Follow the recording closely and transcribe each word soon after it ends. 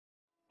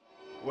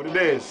What it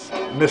is,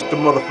 Mr.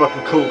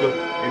 Motherfucking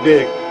Krugga, you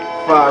dig?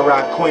 Fire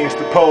Rock Queens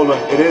to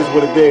Poland, it is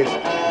what it is.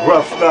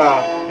 Rough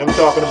style, you know what I'm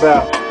talking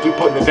about? We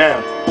putting it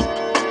down.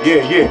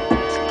 Yeah.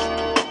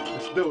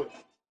 Let's do it.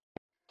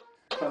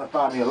 Trying to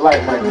find me a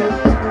light right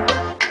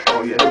now.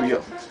 Oh yeah, here we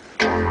go.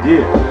 Yeah.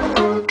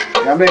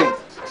 You know what I mean?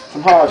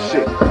 Some hard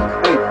shit.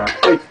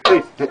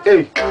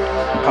 Hey.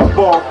 I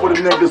ball for the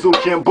niggas who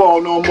can't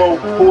ball no more.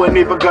 Who ain't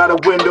even got a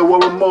window or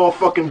a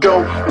motherfucking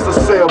door. It's a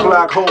cell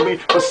block, homie.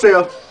 For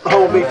sale,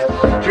 homie.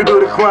 You do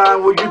the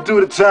crime, well you do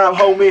the time,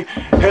 homie.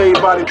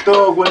 Everybody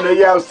thug when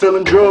they out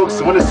selling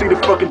drugs. When they see the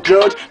fucking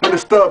judge, then they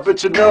start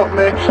bitching up,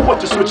 man.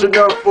 What you switching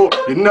up for?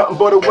 You're nothing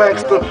but a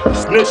wankster.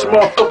 Snitch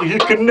motherfucker, you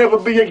can never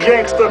be a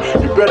gangster.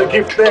 You better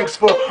give thanks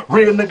for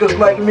real niggas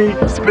like me.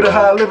 Spit a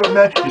high living,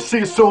 man. You see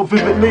it so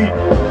vividly.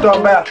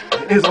 Talking about,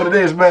 it is what it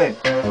is, man.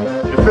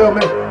 You feel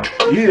me?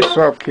 Yeah. What's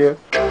up, kid?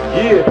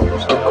 Yeah.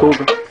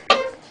 Mr.Krugga.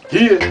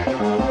 Yeah.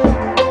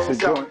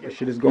 This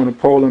shit is going to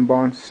Poland,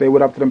 Barnes. Say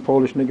what up to them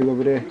Polish niggas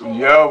over there.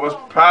 Yo, what's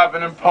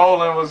poppin' in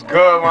Poland? What's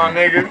good, my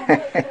nigga?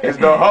 It's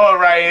the hood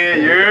right here,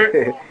 you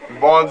heard?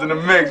 Barnes in the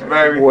mix,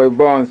 baby. Boy,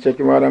 Barnes, check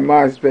him out on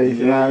MySpace.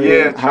 You know what I mean?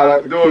 Yeah,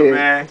 trying to do it,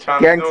 man.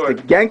 Trying to do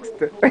it.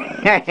 Gangster.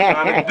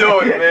 Trying to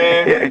do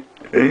it,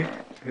 man.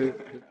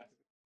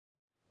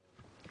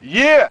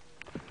 Yeah.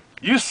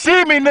 You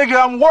see me, nigga.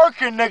 I'm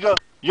working, nigga.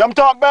 You know what I'm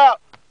talking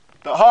about?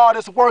 The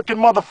hardest working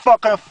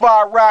motherfucking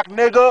Fire Rock,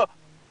 nigga.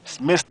 It's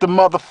Mr.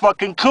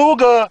 Motherfucking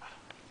Krugga.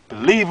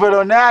 Believe it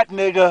or not,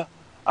 nigga.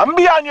 I'm gonna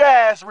be on your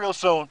ass real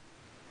soon.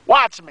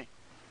 Watch me.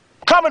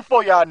 Coming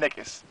for y'all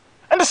niggas.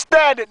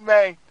 Understand it,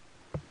 man.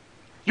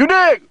 You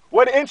dig?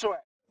 Where the intro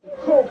at?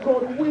 Coke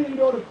or the weed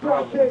or the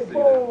crackhead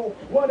bowl,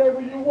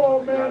 whatever you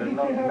want, man, you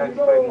can have it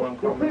all.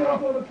 The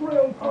pills or the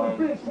thrills for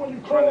the bitch when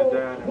you cold,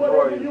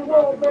 whatever you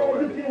want,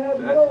 man, you can have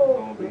it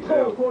all. The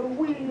coke or the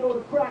weed or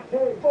the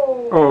crackhead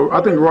bowl. Oh,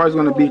 I think Roy's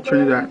gonna beat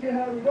Trinidad.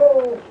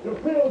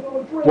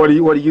 What do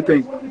you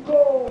think? I'm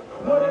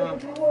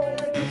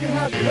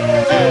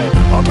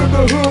in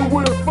the hood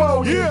with a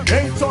 40.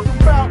 Ain't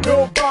talking about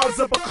no bars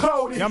of a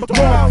Cody.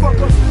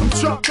 Motherfuckers, I'm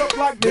chucked up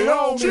like they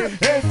own me.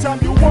 Anytime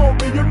you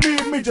want me, you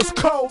need me, just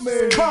call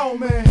me.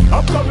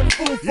 I'm coming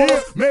full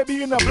force,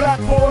 maybe in a black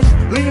horse.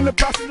 Leaning the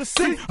passenger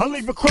seat, I'm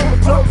leaving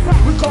comatose.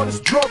 We call this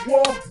drug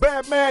war,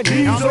 bad man,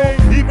 he's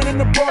on. Even in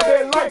the broad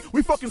daylight,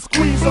 we fucking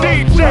squeeze on.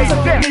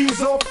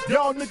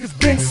 Y'all niggas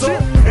been so.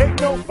 Ain't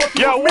no fucking with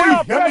me. Y'all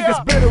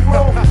niggas better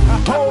roll.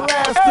 Whole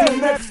ass to the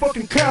next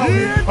fucking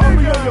county. I'll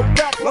be on your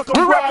back like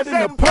I'm riding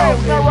a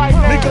pony.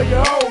 Nigga,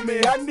 you owe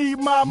me. I need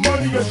my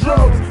money or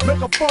drugs.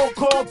 Make a phone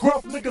call,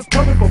 gruff niggas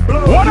coming for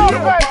blood. What up,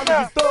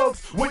 man?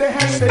 Thugs with their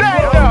hands in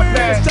Stand up,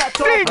 man.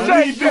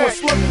 DJ Jack.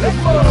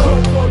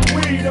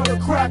 Weed on the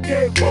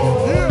crackhead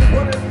bowl.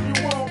 Whatever you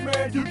want,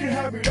 man, you can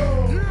have it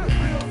all.